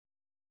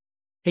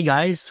Hey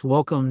guys,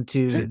 welcome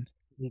to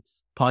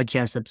this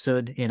podcast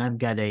episode. And I've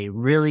got a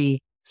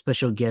really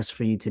special guest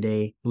for you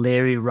today,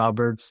 Larry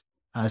Roberts,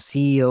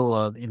 CEO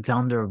of and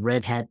founder of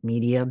Red Hat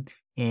Media.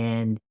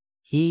 And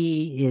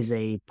he is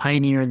a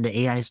pioneer in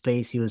the AI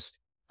space.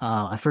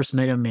 I first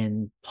met him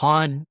in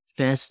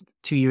PodFest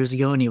 2 years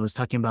ago, and he was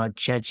talking about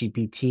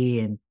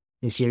ChatGPT. And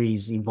this year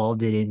he's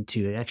evolved it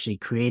into actually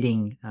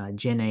creating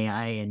Gen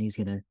AI. And he's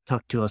going to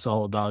talk to us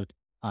all about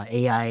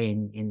AI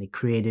in the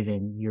creative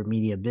and your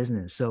media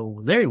business. So,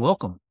 Larry,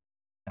 welcome.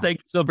 Thank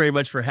you so very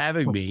much for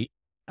having Oh, me.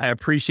 I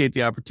appreciate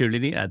the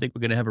opportunity. I think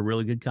we're going to have a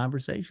really good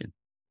conversation.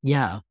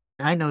 yeah,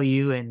 I know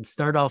you, and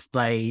start off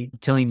by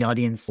telling the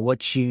audience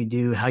what you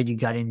do, how you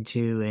got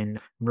into, and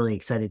I'm really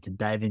excited to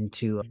dive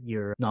into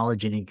your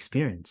knowledge and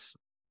experience.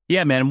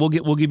 Yeah, man, we'll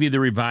give you the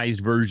revised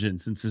version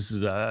since this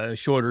is a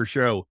shorter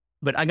show.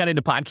 But I got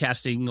into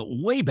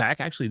podcasting way back.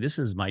 Actually, this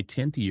is my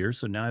 10th year.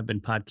 So now I've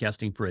been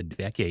podcasting for a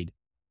decade.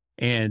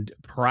 And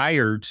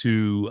prior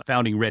to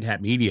founding Red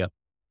Hat Media,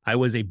 I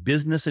was a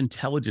business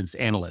intelligence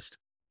analyst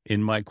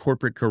in my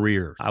corporate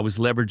career. I was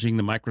leveraging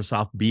the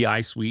Microsoft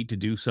BI suite to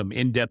do some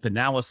in-depth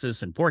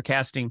analysis and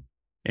forecasting.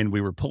 And we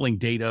were pulling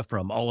data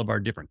from all of our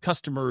different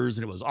customers,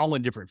 and it was all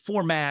in different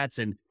formats.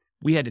 And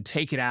we had to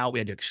take it out. We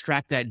had to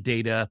extract that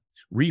data,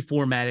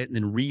 reformat it, and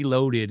then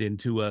reload it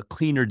into a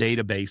cleaner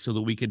database so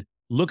that we could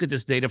look at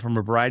this data from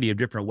a variety of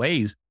different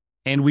ways.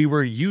 And we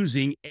were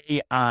using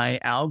AI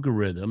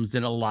algorithms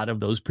in a lot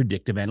of those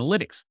predictive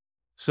analytics.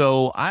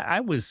 So I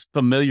was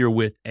familiar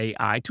with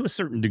AI to a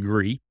certain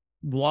degree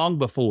long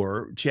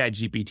before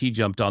ChatGPT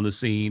jumped on the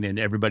scene and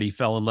everybody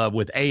fell in love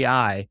with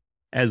AI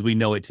as we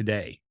know it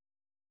today.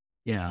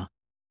 Yeah.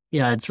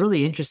 Yeah, it's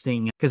really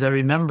interesting because I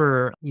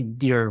remember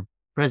your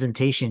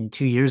presentation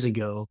 2 years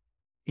ago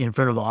in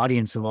front of an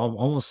audience of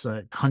almost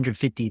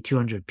 150,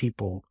 200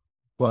 people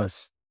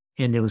plus.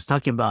 And it was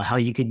talking about how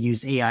you could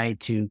use AI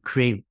to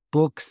create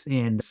books.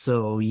 And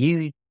so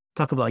you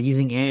talk about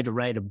using AI to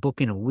write a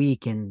book in a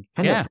week and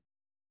kind Yeah. of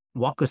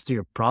walk us through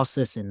your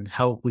process and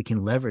how we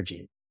can leverage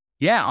it.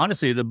 Yeah.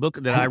 Honestly, the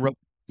book that I wrote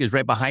is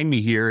right behind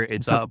me here.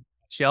 It's up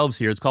shelves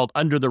here. It's called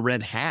Under the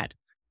Red Hat,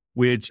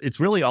 which it's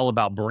really all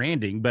about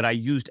branding, but I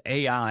used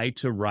AI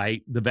to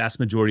write the vast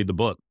majority of the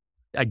book.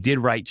 I did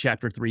write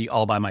chapter 3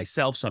 all by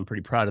myself, so I'm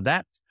pretty proud of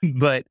that.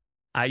 But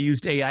I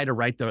used AI to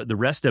write the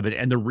rest of it.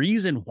 And the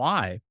reason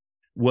why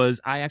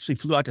was I actually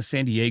flew out to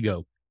San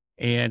Diego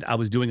and I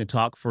was doing a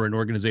talk for an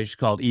organization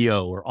called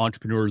EO, or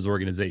Entrepreneurs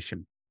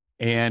Organization.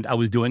 And I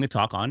was doing a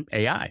talk on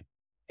AI.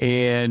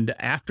 And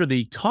after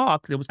the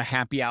talk, there was a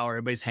happy hour.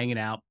 Everybody's hanging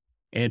out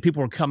and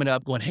people were coming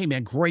up going, "Hey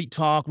man, great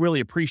talk. Really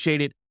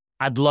appreciate it.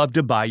 I'd love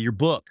to buy your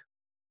book."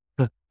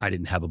 I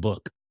didn't have a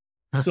book.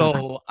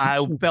 So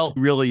I felt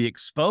really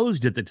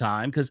exposed at the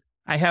time because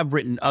I have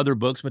written other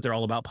books, but they're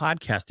all about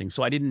podcasting.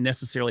 So I didn't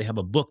necessarily have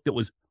a book that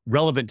was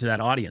relevant to that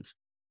audience.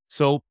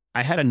 So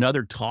I had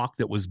another talk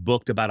that was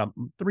booked about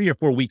 3 or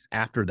 4 weeks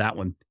after that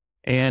one.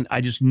 And I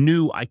just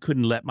knew I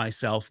couldn't let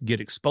myself get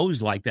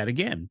exposed like that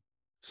again.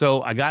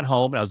 So I got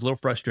home and I was a little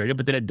frustrated,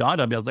 but then it dawned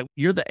on me. I was like,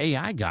 "You're the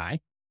AI guy.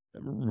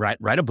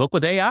 Write a book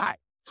with AI."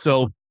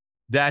 So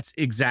that's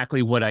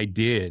exactly what I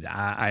did.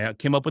 I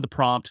came up with a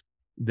prompt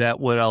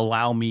that would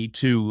allow me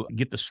to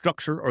get the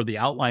structure or the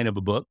outline of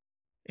a book.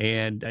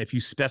 And if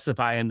you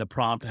specify in the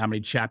prompt how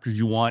many chapters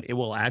you want, it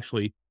will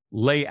actually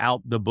lay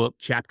out the book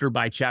chapter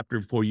by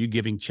chapter for you,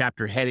 giving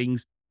chapter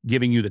headings,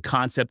 giving you the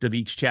concept of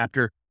each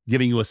chapter,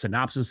 giving you a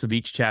synopsis of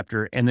each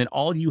chapter. And then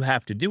all you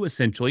have to do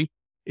essentially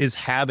is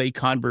have a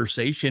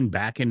conversation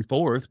back and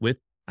forth with,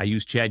 I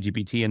use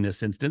ChatGPT in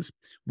this instance,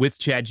 with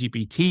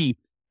ChatGPT,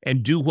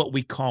 and do what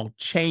we call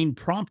chain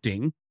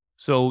prompting.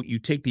 So you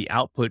take the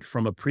output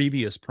from a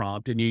previous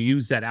prompt and you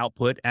use that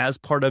output as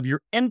part of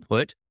your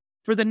input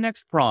for the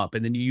next prompt.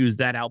 And then you use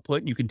that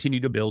output and you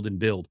continue to build and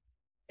build.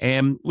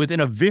 And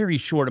within a very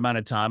short amount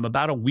of time,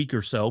 about a week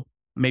or so,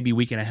 maybe a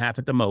week and a half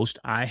at the most,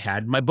 I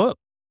had my book.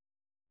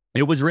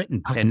 It was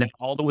written, and then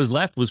all that was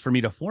left was for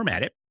me to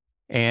format it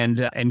and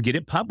get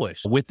it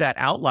published with that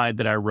outline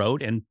that I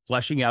wrote and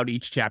fleshing out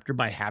each chapter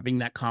by having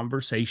that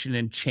conversation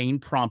and chain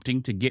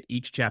prompting to get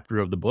each chapter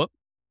of the book.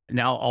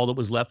 Now all that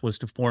was left was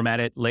to format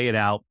it, lay it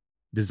out,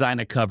 design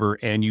a cover,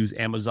 and use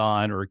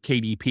Amazon or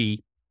KDP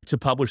to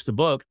publish the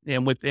book.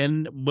 And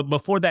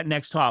before that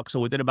next talk, so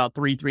within about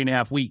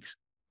 3.5 weeks,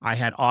 I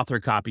had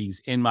author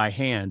copies in my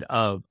hand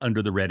of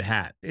Under the Red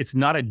Hat. It's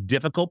not a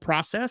difficult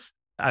process.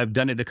 I've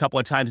done it a couple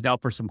of times now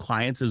for some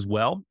clients as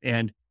well.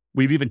 And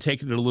we've even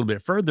taken it a little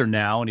bit further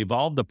now and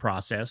evolved the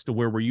process to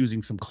where we're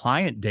using some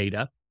client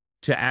data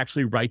to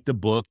actually write the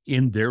book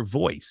in their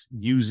voice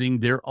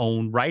using their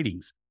own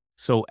writings.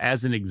 So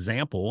as an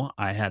example,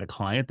 I had a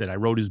client that I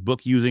wrote his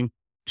book using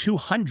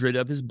 200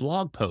 of his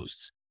blog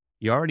posts.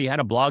 He already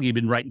had a blog he'd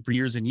been writing for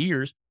years and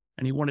years,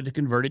 and he wanted to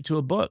convert it to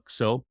a book.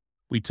 So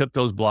we took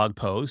those blog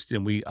posts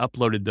and we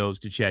uploaded those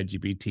to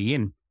ChatGPT.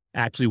 And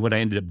actually what I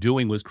ended up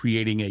doing was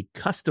creating a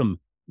custom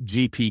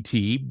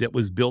GPT that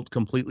was built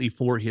completely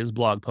for his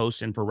blog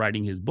posts and for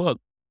writing his book.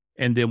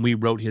 And then we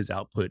wrote his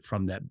output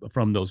from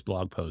those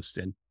blog posts.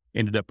 And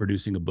ended up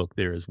producing a book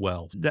there as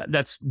well.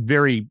 That's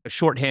very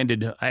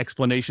shorthanded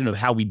explanation of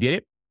how we did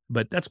it,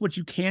 but that's what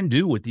you can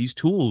do with these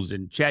tools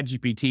and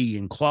ChatGPT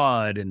and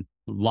Claude and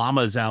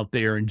Llama's out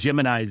there and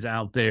Gemini's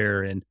out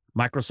there, and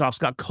Microsoft's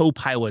got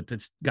Copilot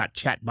that's got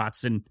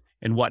chatbots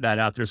and whatnot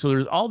out there. So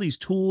there's all these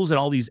tools and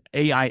all these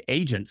AI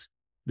agents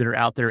that are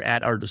out there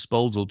at our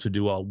disposal to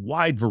do a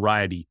wide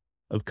variety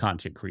of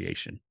content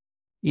creation.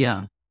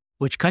 Yeah.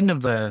 Which kind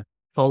of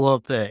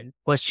follow-up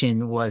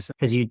question was,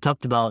 because you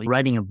talked about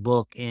writing a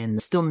book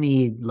and still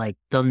need like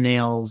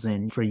thumbnails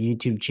and for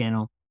YouTube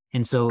channel.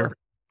 And so Sure.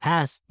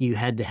 past you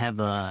had to have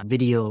a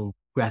video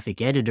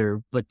graphic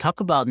editor, but talk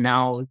about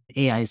now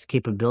AI's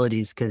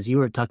capabilities, because you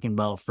were talking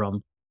about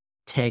from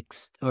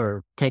text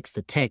or text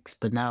to text,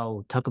 but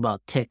now talk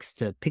about text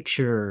to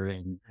picture,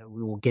 and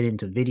we will get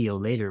into video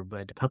later,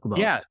 but talk about.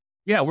 Yeah.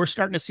 Yeah. We're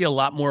starting to see a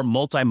lot more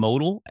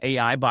multimodal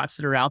AI bots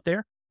that are out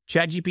there.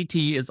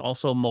 ChatGPT is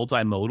also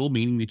multimodal,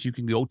 meaning that you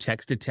can go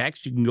text to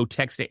text, you can go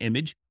text to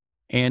image.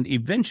 And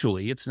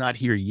eventually, it's not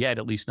here yet,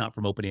 at least not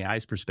from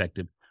OpenAI's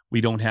perspective.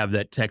 We don't have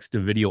that text to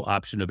video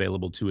option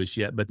available to us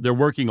yet, but they're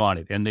working on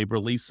it. And they've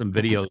released some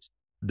videos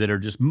that are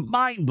just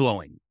mind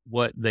blowing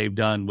what they've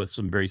done with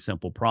some very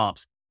simple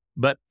prompts.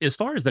 But as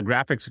far as the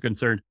graphics are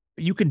concerned,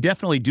 you can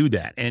definitely do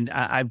that. And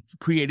I've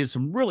created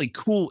some really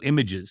cool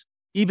images,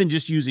 even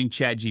just using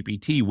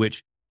ChatGPT,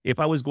 which if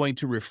I was going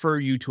to refer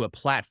you to a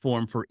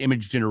platform for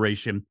image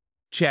generation,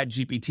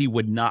 ChatGPT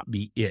would not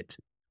be it.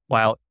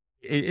 While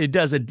it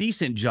does a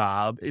decent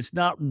job, it's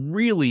not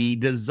really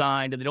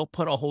designed, and they don't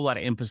put a whole lot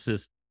of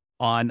emphasis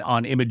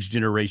on image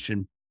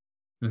generation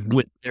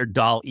with their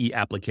DALL-E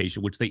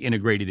application, which they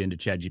integrated into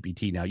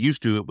ChatGPT. Now,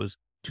 used to, it was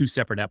two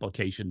separate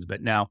applications,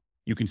 but now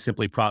you can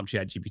simply prompt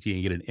ChatGPT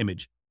and get an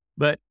image.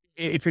 But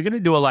if you're going to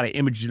do a lot of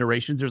image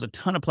generations, there's a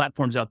ton of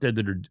platforms out there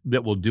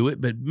that will do it.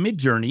 But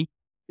MidJourney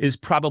is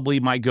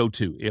probably my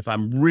go-to if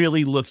I'm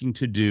really looking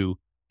to do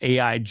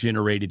AI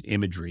generated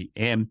imagery.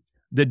 And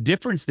the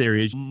difference there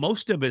is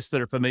most of us that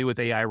are familiar with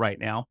AI right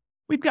now,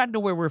 we've gotten to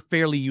where we're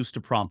fairly used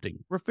to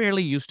prompting. We're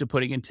fairly used to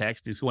putting in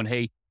text. It's going,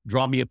 hey,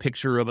 draw me a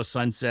picture of a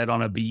sunset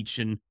on a beach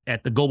and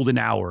at the golden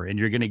hour. And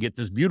you're going to get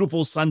this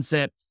beautiful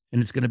sunset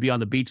and it's going to be on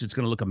the beach. It's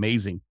going to look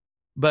amazing.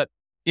 But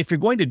if you're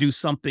going to do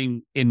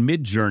something in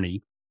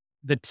MidJourney,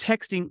 the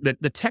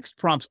text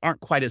prompts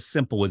aren't quite as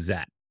simple as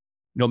that.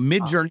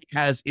 MidJourney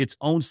has its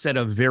own set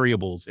of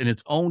variables and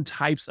its own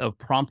types of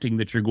prompting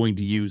that you're going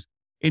to use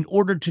in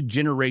order to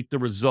generate the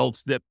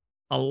results that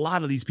a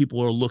lot of these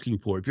people are looking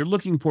for. If you're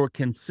looking for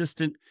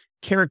consistent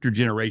character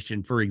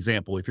generation, for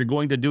example, if you're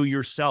going to do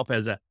yourself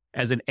as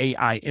an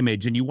AI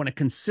image and you want to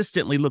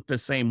consistently look the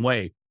same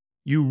way,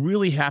 you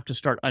really have to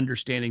start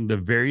understanding the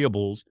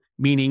variables,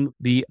 meaning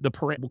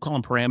we'll call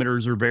them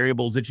parameters or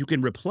variables that you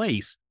can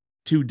replace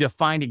to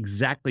define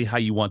exactly how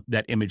you want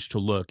that image to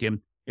look. And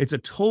it's a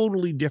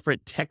totally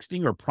different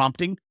texting or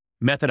prompting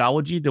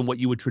methodology than what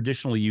you would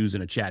traditionally use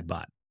in a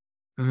chatbot.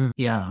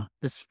 Yeah,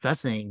 that's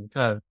fascinating.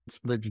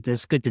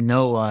 It's good to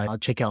know. I'll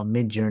check out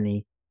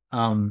MidJourney.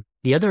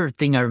 The other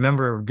thing I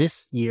remember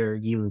this year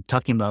you were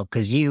talking about,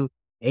 because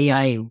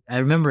I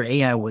remember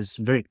AI was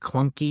very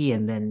clunky,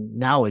 and then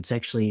now it's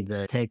actually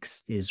the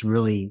text is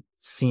really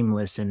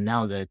seamless, and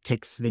now the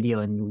text video,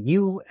 and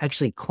you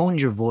actually cloned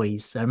your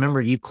voice. I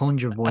remember you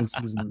cloned your voice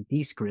using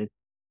Descript,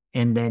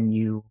 and then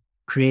you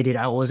created,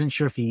 I wasn't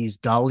sure if you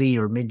used Dolly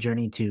or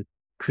MidJourney to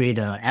create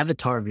an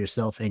avatar of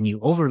yourself, and you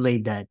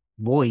overlaid that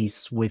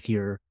voice with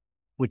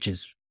which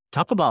is,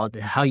 talk about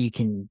how you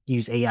can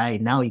use AI.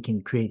 Now you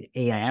can create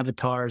AI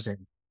avatars, and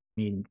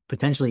I mean,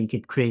 potentially you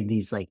could create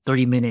these like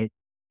 30-minute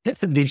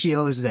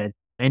videos that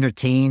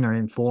entertain or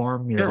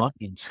inform your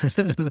audience.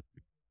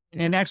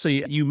 And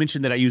actually, you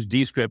mentioned that I used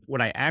Descript.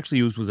 What I actually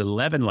used was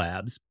 11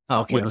 Labs.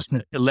 Okay.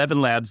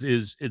 11 Labs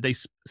they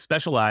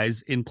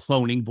specialize in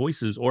cloning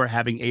voices or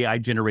having AI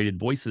generated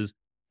voices,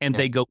 and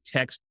they go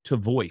text to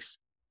voice,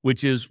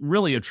 which is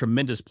really a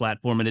tremendous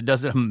platform, and it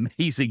does an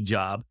amazing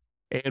job.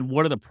 And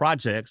one of the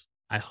projects,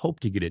 I hope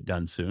to get it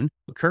done soon,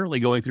 currently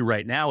going through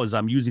right now, is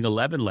I'm using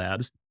 11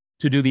 Labs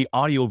to do the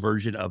audio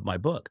version of my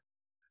book.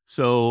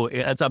 So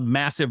it's a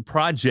massive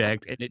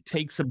project, and it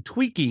takes some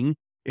tweaking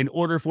in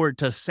order for it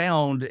to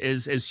sound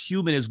as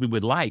human as we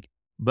would like.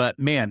 But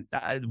man,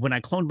 when I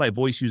cloned my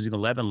voice using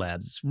 11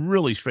 Labs, it's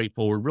really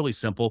straightforward, really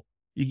simple.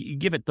 You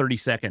give it 30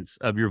 seconds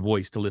of your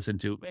voice to listen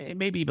to,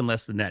 maybe even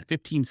less than that,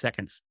 15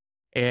 seconds.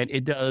 And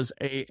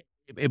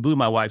it blew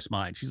my wife's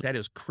mind. She's that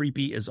is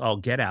creepy as all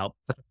get out.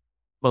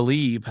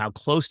 Believe how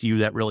close to you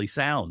that really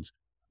sounds.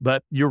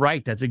 But you're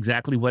right. That's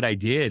exactly what I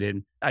did.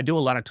 And I do a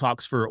lot of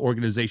talks for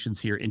organizations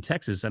here in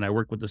Texas, and I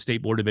work with the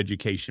State Board of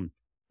Education.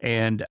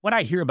 And what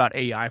I hear about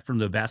AI from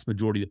the vast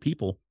majority of the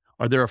people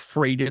are they're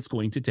afraid it's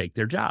going to take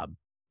their job.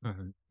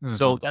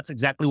 So that's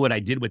exactly what I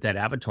did with that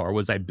avatar.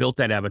 Was I built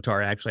that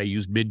avatar. Actually, I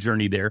used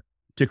MidJourney there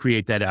to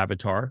create that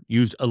avatar,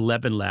 used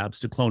 11 Labs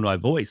to clone my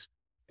voice.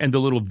 And the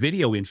little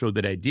video intro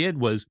that I did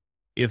was,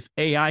 if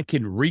AI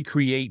can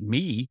recreate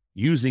me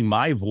using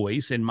my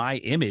voice and my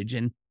image,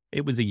 and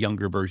it was a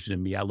younger version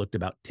of me. I looked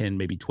about 10,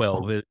 maybe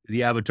 12,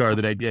 the avatar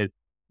that I did.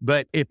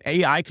 But if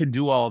AI can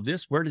do all of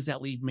this, where does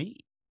that leave me?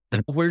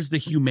 Where's the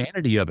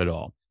humanity of it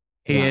all?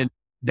 Yeah. And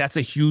that's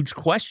a huge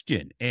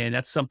question. And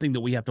that's something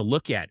that we have to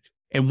look at.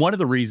 And one of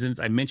the reasons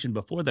I mentioned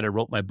before that I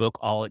wrote my book,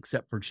 all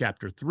except for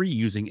chapter 3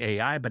 using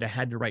AI, but I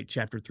had to write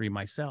chapter 3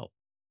 myself.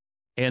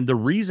 And the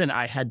reason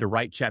I had to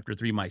write chapter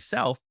 3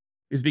 myself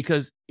is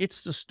because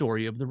it's the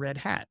story of the red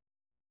hat.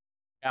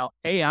 Now,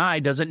 AI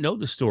doesn't know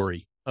the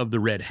story of the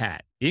red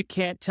hat. It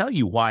can't tell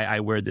you why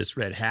I wear this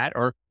red hat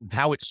or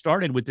how it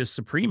started with this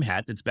Supreme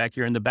hat that's back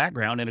here in the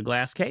background in a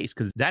glass case,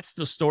 because that's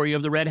the story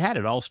of the red hat.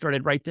 It all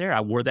started right there.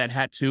 I wore that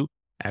hat too.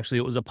 Actually,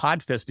 it was a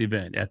Podfest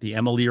event at the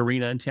Emily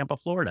Arena in Tampa,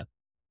 Florida.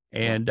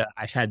 And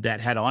I had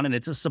that hat on, and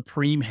it's a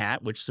Supreme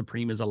hat, which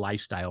Supreme is a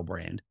lifestyle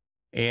brand.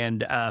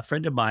 And a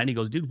friend of mine, he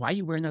goes, dude, why are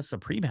you wearing that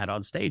Supreme hat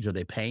on stage? Are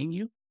they paying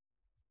you?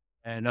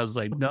 And I was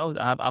like, no,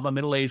 I'm a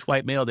middle-aged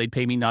white male. They'd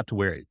pay me not to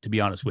wear it, to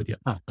be honest with you.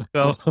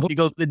 So he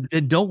goes, then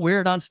don't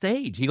wear it on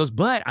stage. He goes,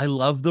 but I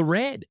love the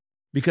red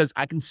because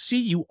I can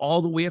see you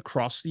all the way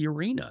across the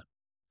arena.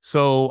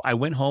 So I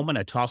went home and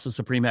I tossed the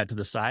Supreme hat to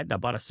the side. And I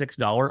bought a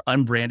 $6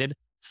 unbranded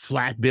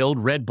flat billed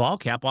red ball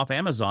cap off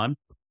Amazon.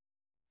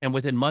 And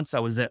within months, I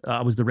was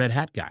the red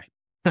hat guy.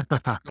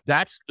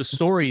 That's the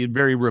story, a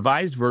very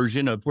revised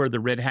version of where the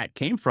red hat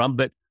came from.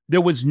 But there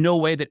was no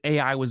way that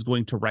AI was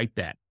going to write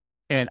that.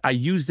 And I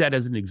use that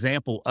as an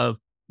example of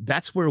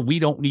that's where we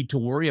don't need to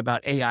worry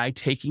about AI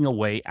taking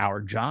away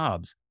our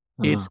jobs.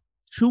 It's a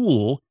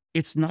tool.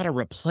 It's not a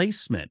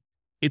replacement.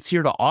 It's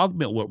here to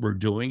augment what we're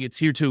doing. It's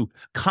here to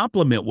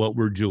complement what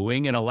we're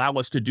doing and allow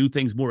us to do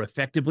things more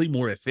effectively,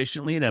 more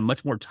efficiently, in a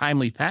much more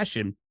timely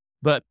fashion.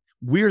 But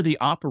we're the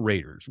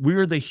operators.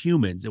 We're the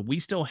humans, and we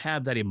still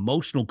have that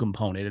emotional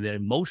component and that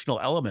emotional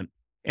element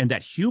and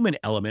that human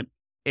element.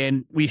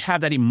 And we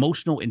have that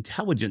emotional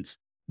intelligence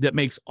that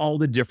makes all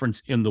the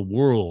difference in the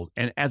world.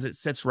 And as it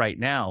sits right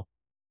now,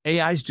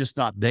 AI is just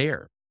not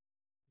there.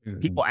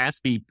 People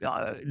ask me,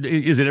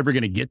 is it ever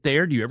going to get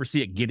there? Do you ever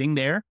see it getting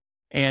there?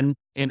 And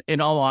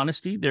in all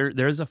honesty,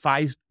 there's a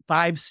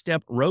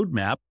five-step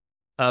roadmap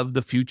of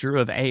the future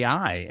of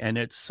AI. And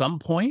at some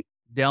point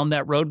down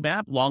that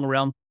roadmap, long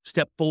around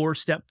step 4,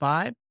 step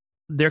 5,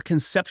 they're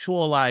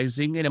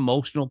conceptualizing an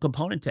emotional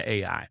component to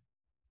AI.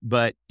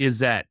 But is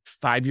that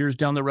 5 years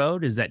down the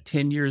road? Is that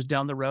 10 years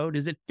down the road?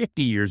 Is it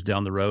 50 years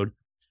down the road?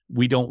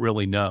 We don't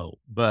really know,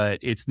 but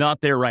it's not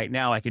there right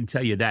now. I can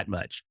tell you that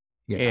much.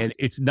 Yeah. And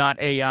it's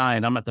not AI.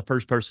 And I'm not the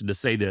first person to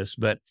say this,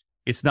 but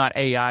it's not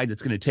AI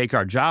that's going to take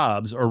our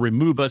jobs or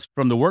remove us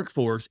from the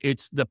workforce.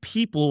 It's the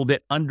people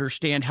that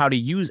understand how to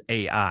use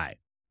AI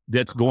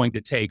that's going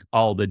to take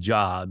all the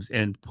jobs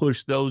and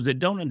push those that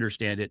don't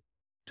understand it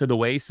to the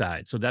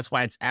wayside. So that's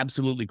why it's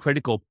absolutely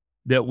critical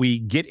that we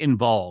get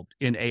involved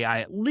in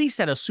AI, at least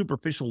at a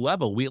superficial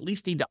level. We at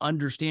least need to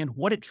understand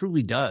what it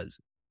truly does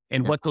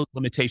and what those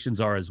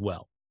limitations are as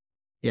well.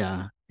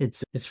 Yeah,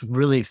 it's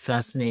really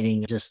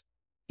fascinating. Just,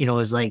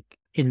 it's like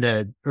in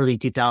the early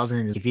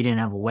 2000s, if you didn't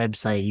have a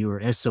website, you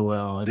were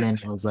SOL. And then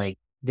it was like,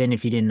 then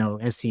if you didn't know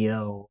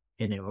SEO,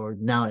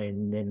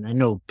 and I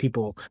know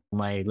people,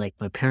 my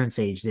parents'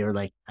 age, they were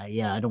like,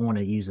 yeah, I don't want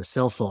to use a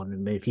cell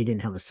phone. But if you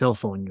didn't have a cell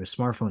phone, your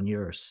smartphone,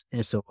 you're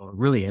SOL,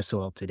 really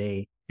SOL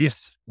today.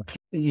 Yes.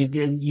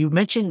 You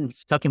mentioned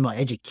talking about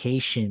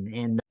education.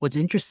 And what's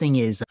interesting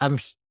is I'm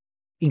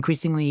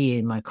increasingly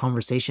in my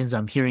conversations,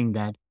 I'm hearing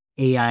that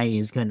AI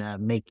is going to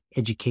make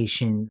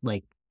education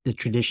like the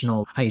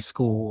traditional high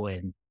school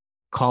and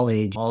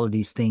college, all of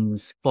these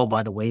things fall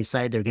by the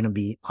wayside. They're going to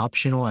be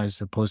optional as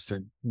opposed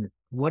to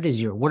what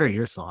are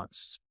your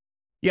thoughts?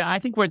 Yeah, I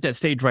think we're at that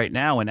stage right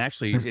now. And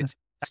actually it's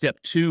step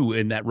 2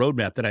 in that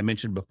roadmap that I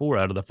mentioned before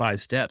out of the 5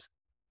 steps.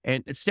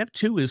 And step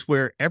 2 is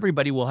where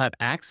everybody will have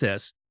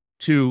access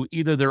to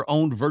either their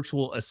own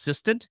virtual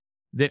assistant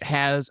that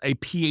has a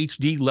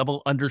PhD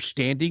level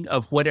understanding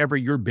of whatever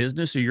your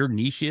business or your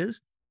niche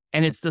is.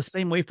 And it's the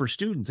same way for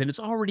students. And it's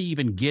already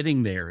even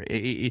getting there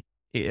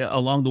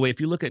along the way. If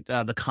you look at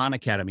the Khan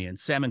Academy, and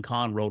Sam and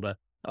Khan wrote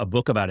a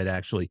book about it,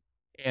 actually.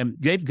 And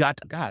they've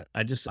got,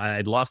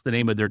 I lost the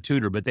name of their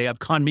tutor, but they have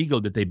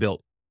Khanmigo that they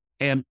built.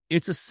 And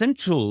it's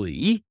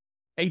essentially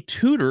a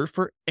tutor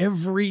for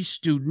every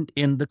student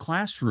in the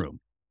classroom.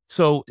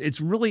 So it's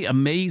really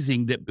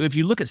amazing that if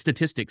you look at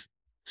statistics,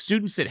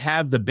 students that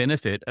have the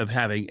benefit of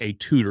having a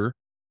tutor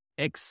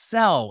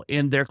excel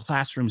in their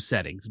classroom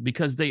settings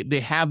because they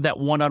have that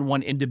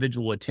one-on-one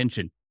individual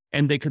attention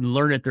and they can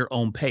learn at their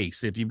own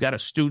pace. If you've got a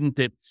student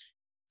that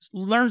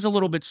learns a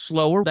little bit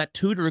slower, that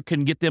tutor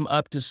can get them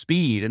up to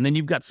speed. And then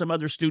you've got some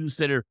other students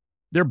that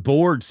they're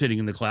bored sitting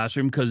in the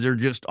classroom because they're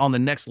just on the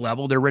next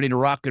level. They're ready to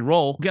rock and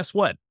roll. Guess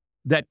what?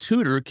 That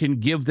tutor can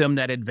give them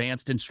that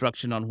advanced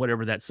instruction on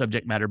whatever that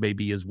subject matter may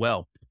be as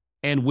well.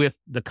 And with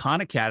the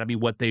Khan Academy,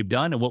 what they've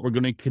done and what we're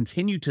going to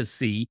continue to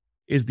see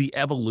is the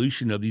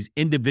evolution of these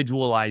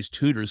individualized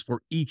tutors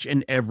for each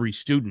and every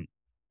student.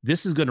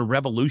 This is going to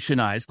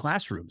revolutionize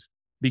classrooms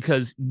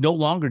because no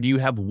longer do you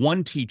have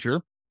one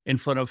teacher in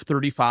front of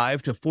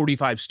 35 to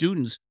 45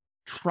 students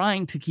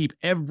trying to keep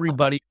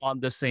everybody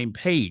on the same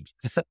page.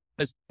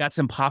 That's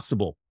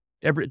impossible.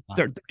 Wow.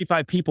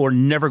 35 people are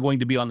never going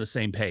to be on the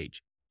same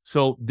page.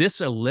 So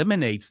this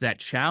eliminates that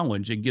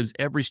challenge and gives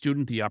every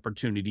student the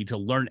opportunity to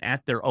learn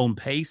at their own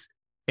pace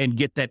and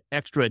get that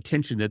extra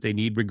attention that they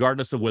need,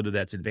 regardless of whether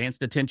that's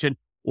advanced attention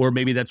or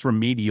maybe that's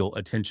remedial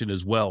attention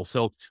as well.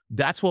 So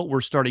that's what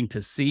we're starting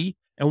to see.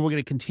 And we're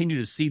going to continue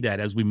to see that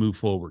as we move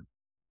forward.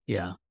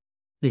 Yeah.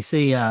 They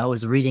say, I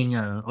was reading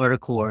an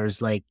article where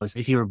it's like,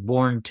 if you were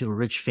born to a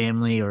rich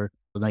family or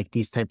like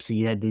these types of,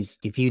 you had these,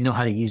 if you know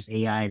how to use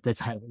AI,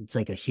 it's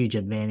like a huge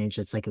advantage.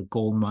 It's like a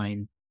gold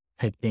mine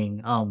type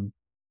thing.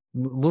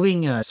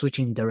 Moving,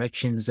 switching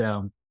directions,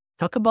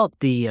 talk about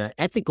the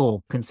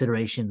ethical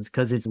considerations,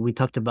 because we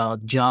talked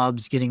about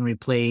jobs getting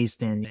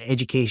replaced and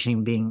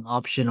education being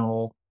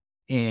optional,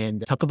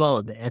 and talk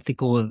about the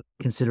ethical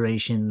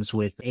considerations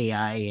with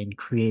AI and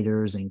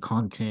creators and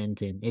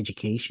content and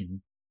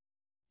education.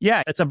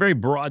 Yeah, it's a very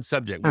broad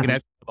subject. We can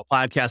have a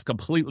podcast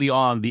completely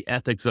on the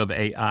ethics of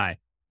AI.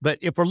 But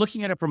if we're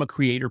looking at it from a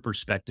creator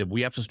perspective,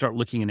 we have to start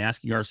looking and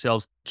asking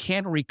ourselves,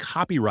 can we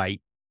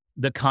copyright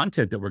the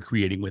content that we're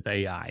creating with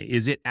AI?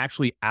 Is it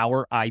actually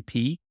our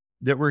IP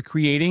that we're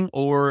creating,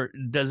 or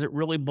does it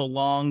really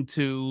belong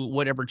to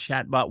whatever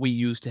chatbot we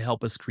use to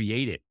help us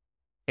create it?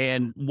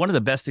 And one of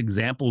the best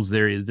examples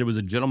there was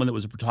a gentleman that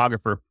was a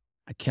photographer.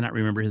 I cannot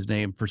remember his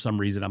name for some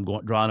reason. I'm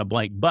drawing a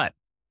blank, but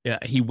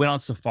he went on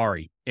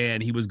safari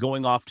and he was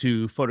going off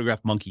to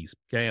photograph monkeys,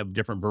 okay, of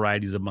different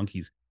varieties of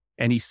monkeys.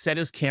 And he set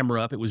his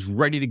camera up. It was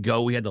ready to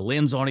go. He had the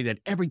lens on. He had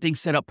everything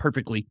set up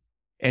perfectly.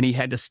 And he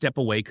had to step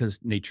away because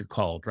nature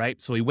called,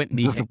 right? So he went and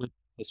he held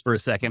this for a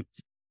second.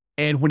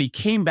 And when he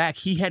came back,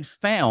 he had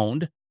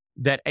found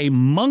that a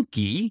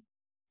monkey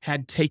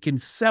had taken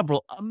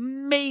several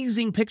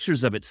amazing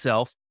pictures of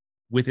itself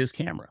with his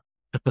camera.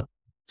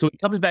 So he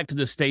comes back to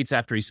the States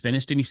after he's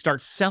finished and he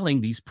starts selling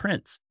these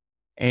prints.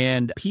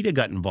 And PETA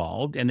got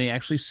involved and they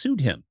actually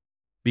sued him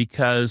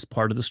because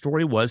part of the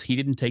story was he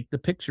didn't take the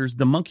pictures.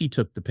 The monkey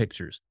took the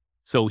pictures.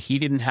 So he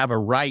didn't have a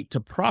right to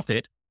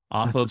profit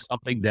off of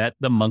something that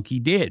the monkey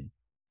did.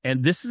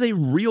 And this is a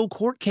real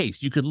court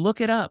case. You could look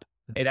it up.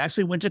 It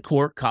actually went to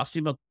court, cost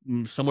him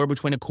somewhere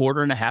between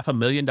 $250,000 and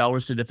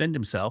 $500,000 to defend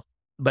himself.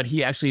 But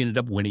he actually ended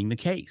up winning the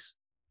case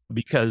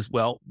because,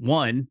 well,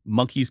 one,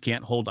 monkeys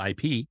can't hold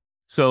IP.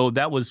 So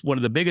that was one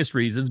of the biggest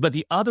reasons. But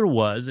the other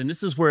was, and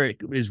this is where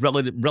it is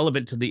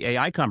relevant to the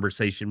AI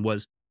conversation,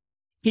 was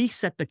he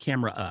set the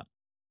camera up.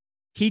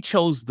 He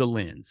chose the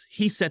lens.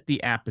 He set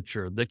the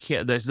aperture,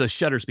 the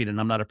shutter speed. And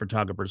I'm not a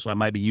photographer, so I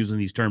might be using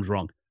these terms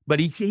wrong. But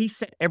he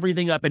set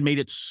everything up and made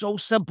it so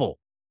simple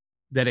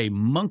that a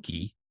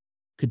monkey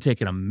could take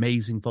an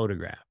amazing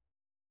photograph.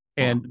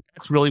 And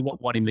that's really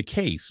what won him the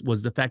case,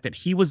 was the fact that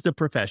he was the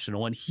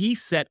professional and he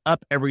set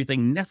up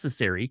everything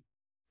necessary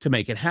to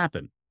make it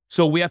happen.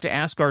 So we have to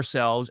ask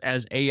ourselves,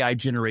 as AI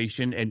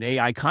generation and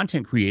AI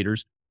content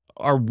creators,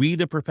 are we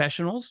the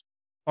professionals?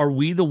 Are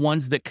we the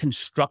ones that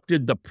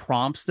constructed the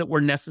prompts that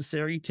were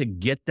necessary to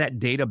get that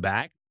data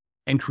back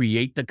and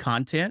create the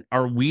content?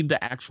 Are we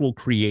the actual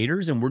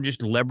creators and we're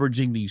just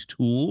leveraging these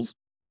tools?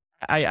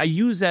 I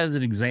use that as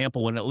an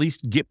example and at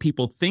least get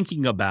people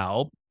thinking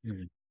about,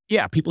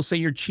 yeah, people say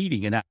you're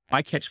cheating. And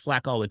I catch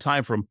flack all the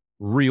time from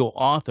real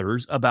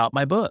authors about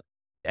my book.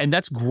 And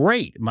that's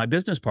great. My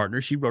business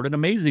partner, she wrote an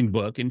amazing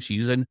book and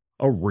she's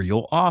a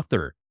real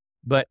author.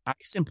 But I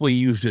simply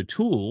used a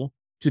tool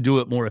to do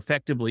it more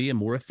effectively and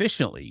more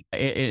efficiently.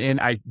 And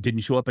I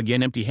didn't show up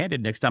again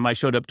empty-handed. Next time I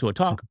showed up to a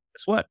talk,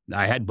 guess what?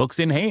 I had books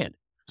in hand.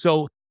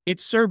 So it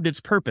served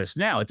its purpose.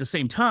 Now, at the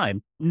same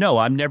time,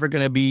 no, you're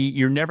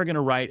never going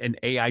to write an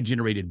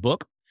AI-generated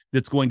book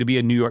that's going to be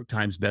a New York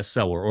Times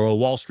bestseller or a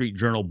Wall Street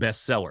Journal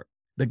bestseller.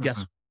 But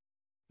guess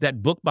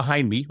that book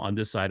behind me on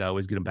this side, I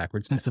always get them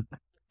backwards.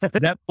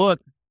 That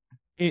book,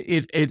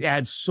 it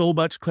adds so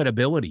much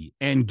credibility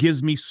and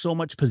gives me so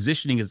much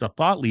positioning as a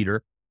thought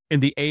leader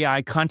in the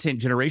AI content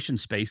generation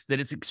space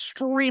that it's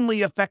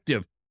extremely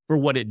effective for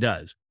what it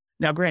does.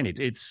 Now, granted,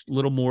 it's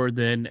little more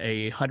than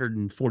a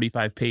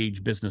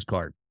 145-page business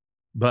card,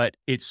 but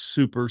it's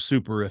super,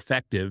 super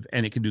effective.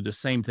 And it can do the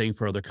same thing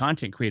for other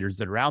content creators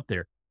that are out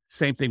there.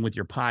 Same thing with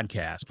your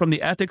podcast. From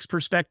the ethics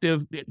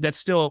perspective, that's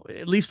still,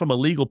 at least from a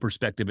legal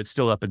perspective, it's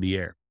still up in the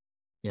air.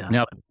 Yeah.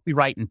 Now, the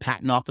Copyright and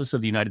Patent Office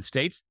of the United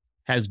States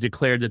has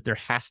declared that there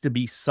has to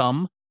be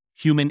some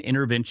human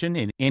intervention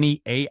in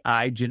any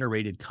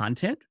AI-generated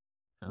content.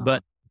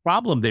 But the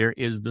problem there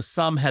is the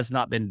sum has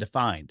not been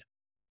defined.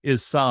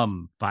 Is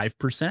some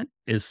 5%?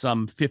 Is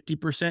some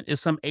 50%?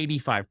 Is some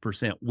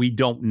 85%? We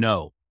don't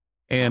know.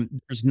 And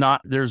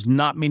there's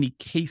not many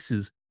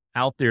cases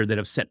out there that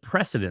have set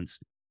precedents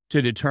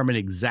to determine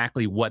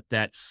exactly what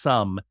that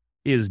sum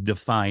is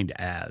defined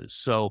as.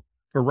 So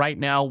for right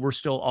now, we're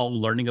still all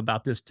learning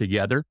about this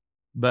together,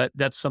 but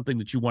that's something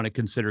that you want to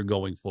consider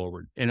going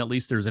forward. And at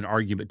least there's an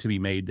argument to be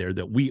made there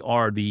that we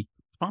are the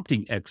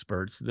prompting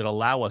experts that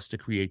allow us to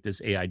create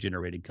this AI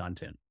generated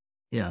content.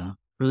 Yeah,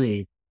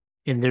 really.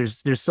 And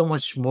there's so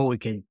much more we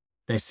can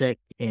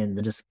dissect.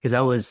 And just because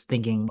I was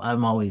thinking, I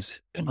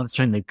was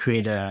trying to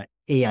create a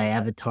AI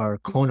avatar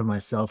clone of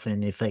myself.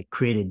 And if I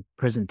created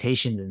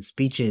presentations and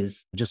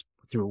speeches just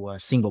through a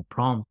single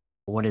prompt,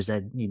 what does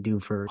that you do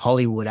for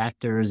Hollywood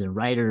actors and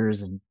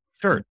writers and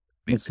Sure.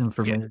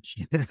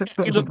 misinformation?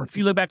 If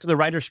you look back to the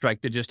writer's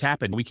strike that just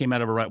happened, we came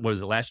out of what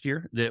was it, last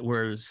year, that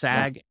where Yes.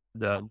 SAG,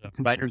 the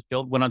Writers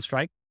Guild, went on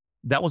strike.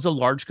 That was a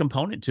large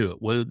component to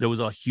it. There was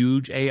a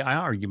huge AI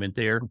argument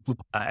there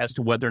as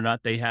to whether or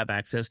not they have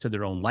access to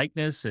their own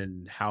likeness,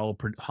 and how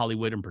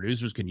Hollywood and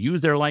producers can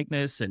use their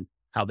likeness, and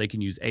how they can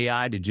use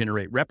AI to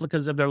generate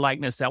replicas of their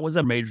likeness. That was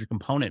a major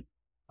component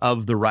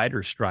of the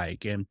writer's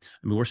strike. And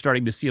I mean, we're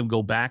starting to see them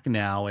go back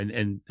now.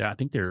 And I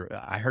think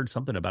I heard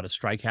something about a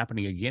strike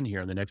happening again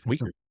here in the next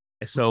week.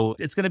 So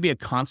it's going to be a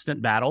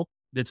constant battle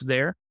that's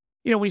there.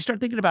 When you start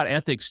thinking about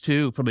ethics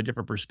too, from a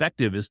different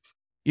perspective, is,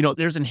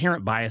 there's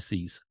inherent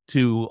biases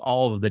to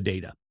all of the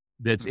data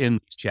that's in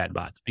these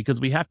chatbots,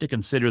 because we have to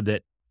consider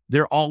that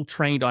they're all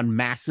trained on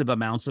massive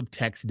amounts of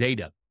text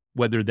data,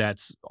 whether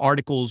that's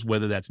articles,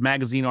 whether that's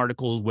magazine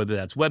articles, whether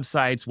that's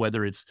websites,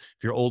 whether it's,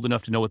 if you're old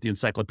enough to know what the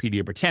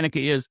Encyclopedia Britannica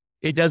is,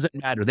 it doesn't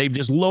matter. They've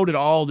just loaded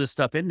all this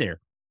stuff in there.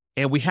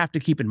 And we have to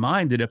keep in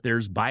mind that if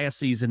there's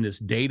biases in this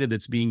data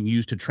that's being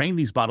used to train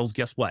these models,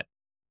 guess what?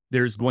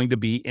 There's going to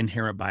be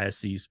inherent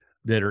biases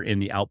that are in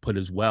the output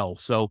as well.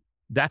 So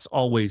that's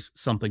always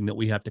something that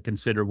we have to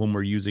consider when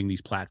we're using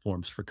these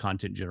platforms for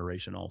content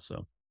generation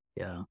also.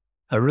 Yeah,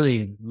 I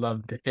really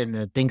loved it.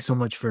 And thanks so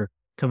much for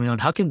coming on.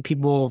 How can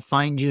people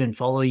find you and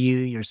follow you,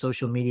 your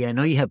social media? I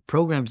know you have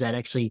programs that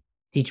actually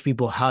teach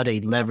people how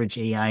to leverage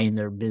AI in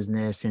their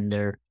business and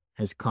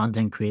as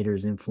content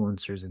creators,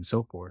 influencers, and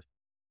so forth.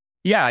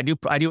 Yeah, I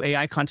do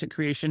AI content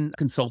creation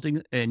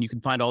consulting, and you can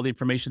find all the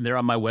information there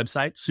on my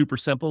website. Super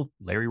simple,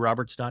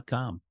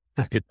 LarryRoberts.com.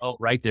 It's all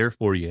right there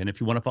for you. And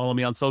if you want to follow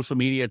me on social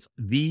media, it's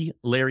the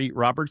Larry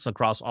Roberts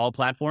across all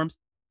platforms.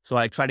 So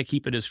I try to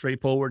keep it as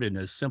straightforward and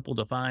as simple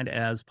to find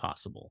as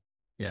possible.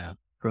 Yeah,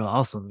 real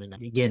awesome. And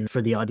again,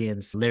 for the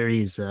audience,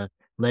 Larry is a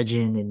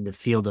legend in the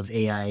field of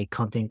AI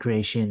content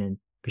creation, and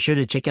be sure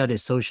to check out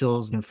his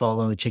socials and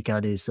check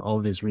out all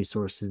of his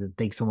resources. And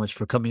thanks so much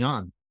for coming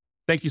on.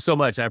 Thank you so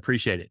much. I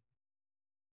appreciate it.